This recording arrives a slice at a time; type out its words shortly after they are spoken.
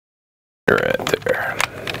there.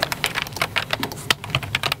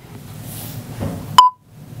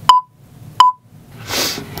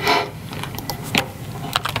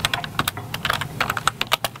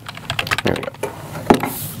 There we go.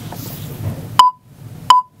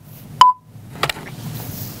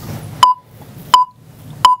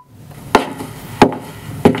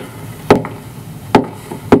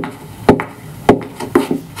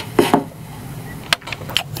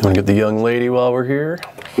 You want to get the young lady while we're here?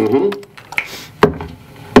 Mm-hmm.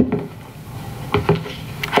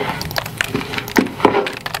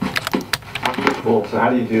 Cool. So how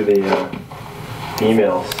do you do the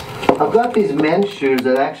emails? I've got these men's shoes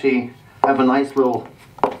that actually have a nice little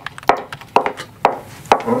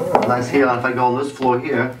nice heel. And if I go on this floor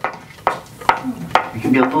here, it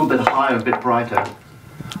can be a little bit higher, a bit brighter.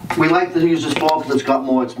 We like to use this floor because it's got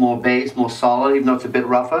more, it's more base, more solid, even though it's a bit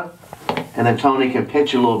rougher. And then Tony can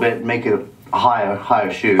pitch a little bit and make it a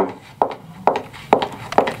higher shoe.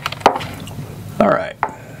 All right.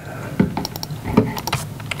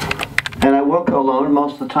 And I work alone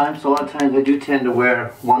most of the time, so a lot of times I do tend to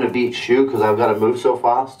wear one of each shoe because I've got to move so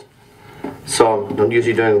fast. So I'm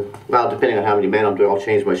usually doing, well, depending on how many men I'm doing, I'll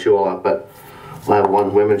change my shoe a lot, but I'll have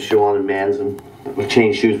one women's shoe on and men's, and we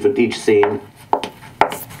change shoes for each scene.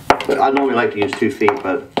 But I normally like to use 2 feet,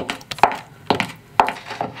 but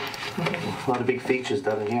a lot of big features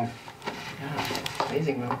done in here. Yeah,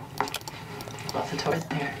 amazing room. Lots of toys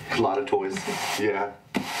in there. A lot of toys, yeah.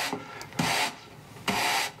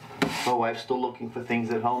 My wife's still looking for things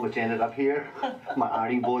at home, which ended up here. My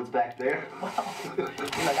ironing board's back there. Wow. You're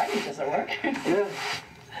like, I think this will work. Yeah.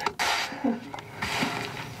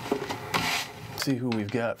 Let's see who we've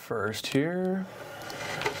got first here.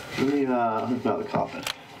 Let me hook out the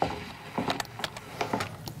carpet.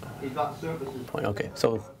 He's got surfaces. Okay,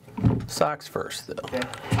 so socks first, though. Okay.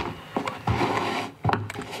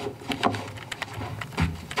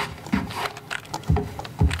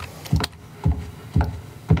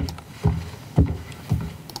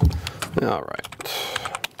 All right.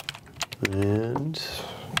 And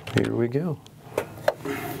here we go.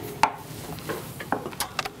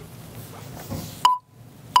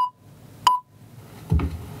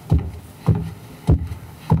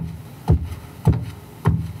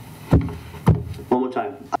 One more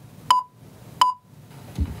time.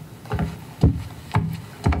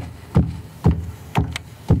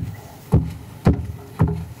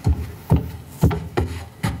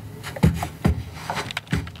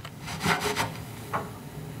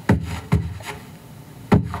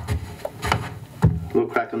 Little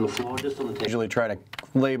crack on the floor, just on the table. Usually try to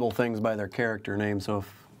label things by their character name, so if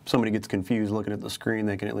somebody gets confused looking at the screen,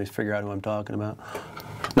 they can at least figure out who I'm talking about.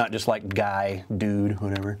 Not just like guy, dude,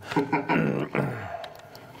 whatever.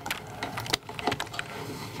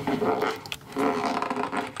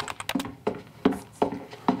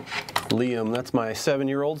 Liam, that's my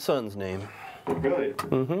 7-year-old son's name. Really?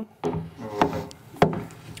 Mm-hmm.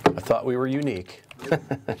 I thought we were unique.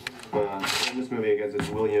 In this movie, I guess it's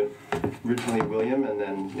William, originally William, and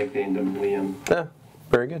then nicknamed him Liam. Yeah,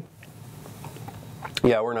 very good.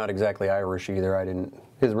 Yeah, we're not exactly Irish either.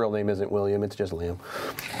 His real name isn't William, it's just Liam.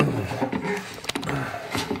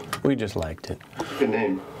 We just liked it. Good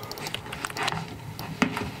name.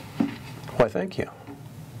 Why, thank you.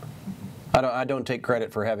 I don't take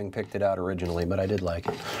credit for having picked it out originally, but I did like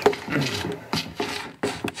it.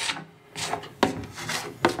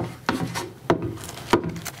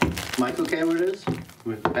 Mike, okay where it is?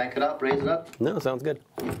 We back it up, raise it up? No, sounds good.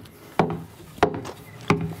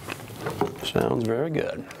 Sounds very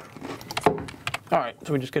good. All right,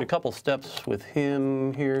 so we just get a couple steps with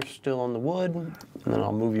him here still on the wood, and then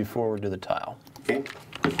I'll move you forward to the tile. Okay.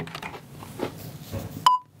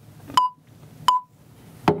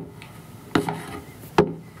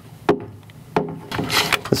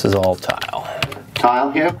 This is all tile. Tile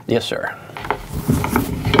here? Yes, sir.